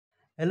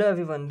Hello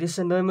everyone, this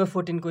is November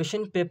 14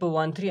 question, paper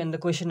 1-3 and the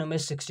question number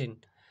is 16.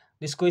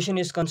 This question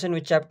is concerned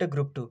with chapter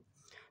group 2.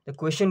 The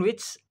question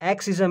which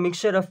X is a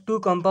mixture of two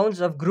compounds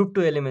of group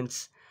 2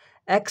 elements.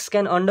 X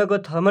can undergo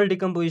thermal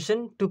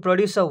decomposition to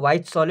produce a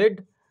white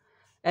solid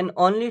and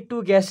only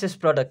two gaseous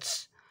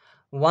products.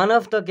 One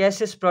of the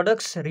gaseous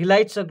products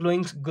relights a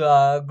glowing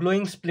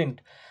splint.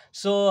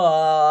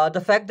 So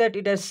the fact that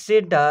it has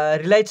said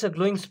relights a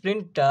glowing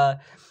splint,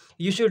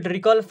 you should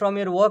recall from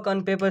your work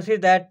on paper 3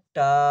 that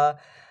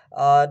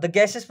the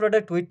gaseous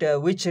product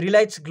which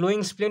relights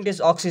glowing splint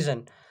is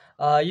oxygen.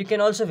 You can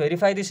also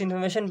verify this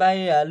information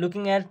by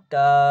looking at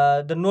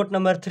the note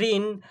number 3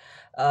 in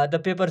the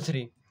paper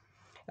 3,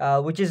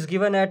 which is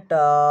given at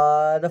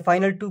the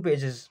final 2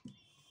 pages.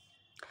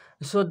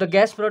 So the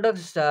gaseous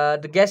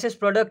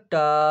product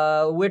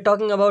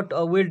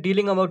we're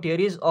dealing about here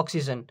is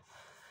oxygen.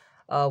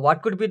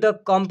 What could be the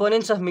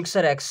components of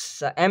mixture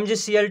X?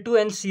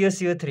 MgCl2 and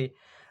CaCO3.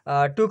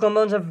 Two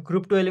compounds of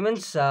group 2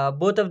 elements.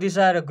 Both of these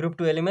are group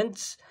 2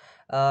 elements,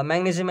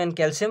 magnesium and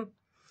calcium.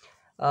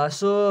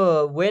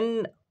 So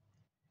when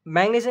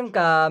magnesium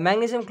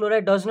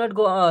chloride does not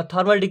go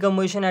thermal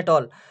decomposition at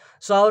all,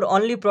 so our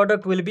only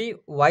product will be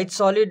white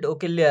solid.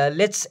 Okay,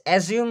 let's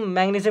assume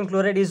magnesium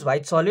chloride is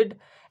white solid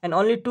and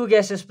only two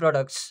gaseous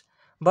products.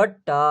 But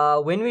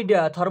when we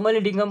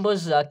thermally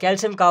decompose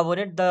calcium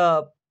carbonate,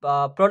 the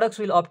products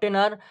will obtain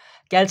are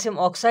calcium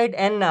oxide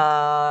and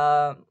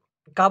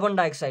carbon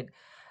dioxide.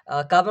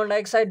 Carbon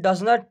dioxide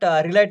does not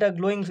relight a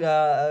glowing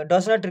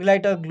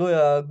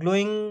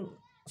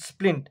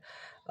splint.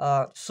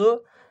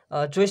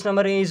 Choice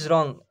number A is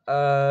wrong.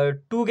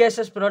 Two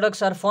gaseous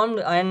products are formed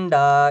and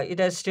it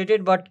has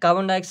stated, but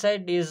carbon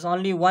dioxide is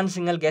only one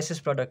single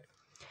gaseous product.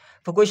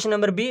 For question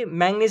number B,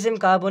 magnesium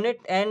carbonate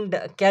and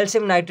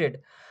calcium nitrate.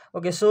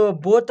 Okay, so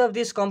both of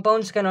these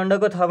compounds can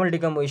undergo thermal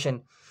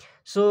decomposition.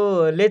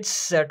 So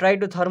let's try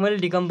to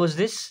thermally decompose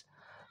this.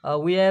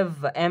 We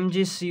have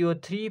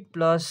MgCO3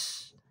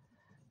 plus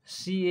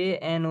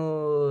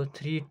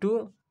CaNO3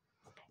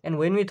 and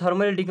when we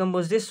thermally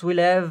decompose this, we'll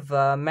have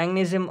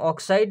magnesium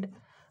oxide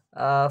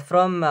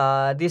from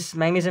this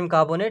magnesium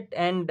carbonate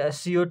and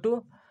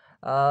CO2.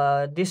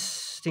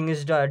 This thing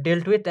is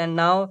dealt with, and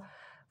now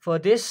for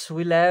this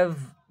we'll have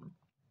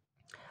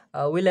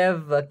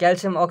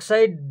calcium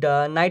oxide,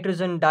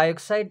 nitrogen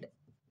dioxide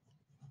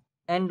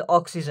and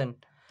oxygen.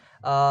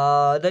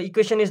 The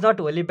equation is not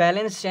fully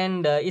balanced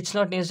and it's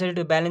not necessary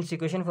to balance the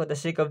equation for the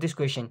sake of this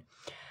question.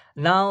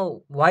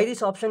 Now why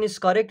this option is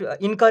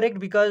incorrect,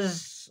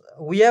 because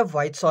we have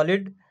white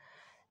solid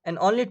and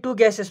only two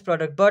gaseous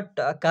product, but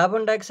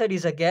carbon dioxide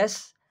is a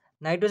gas,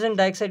 nitrogen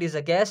dioxide is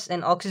a gas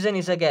and oxygen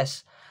is a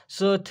gas.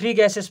 So three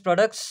gaseous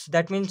products,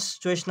 that means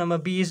choice number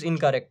B is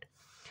incorrect.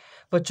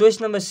 For choice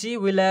number C,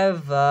 we'll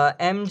have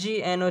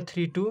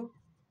MgNO3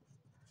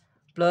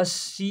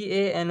 plus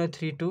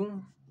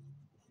CaNO3.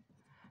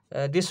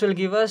 This will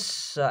give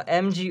us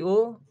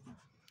MgO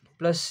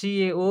plus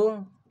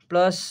CaO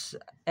plus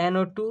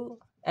NO2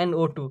 and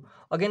O2.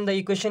 Again, the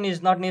equation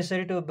is not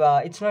necessary to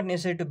it's not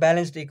necessary to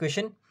balance the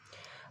equation.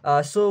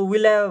 So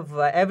we'll have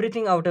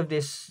everything out of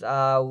this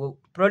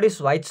produce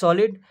white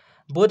solid.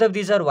 Both of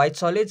these are white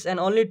solids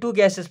and only two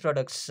gaseous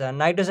products.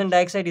 Nitrogen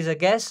dioxide is a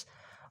gas,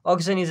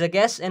 oxygen is a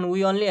gas, and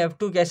we only have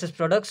two gaseous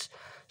products.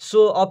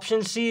 So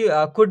option C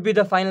could be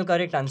the final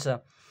correct answer.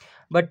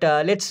 But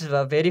let's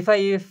verify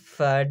if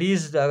D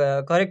is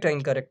correct or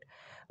incorrect.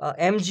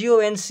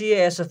 MgO and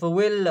CaSO4,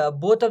 well,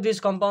 both of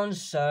these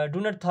compounds do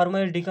not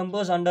thermally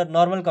decompose under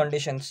normal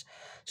conditions.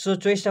 So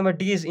choice number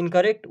D is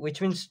incorrect, which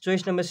means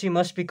choice number C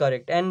must be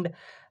correct. And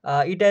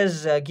it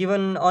has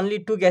given only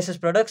two gaseous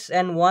products,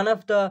 and one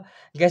of the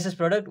gaseous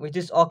product, which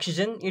is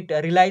oxygen, it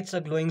relights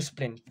a glowing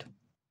splint.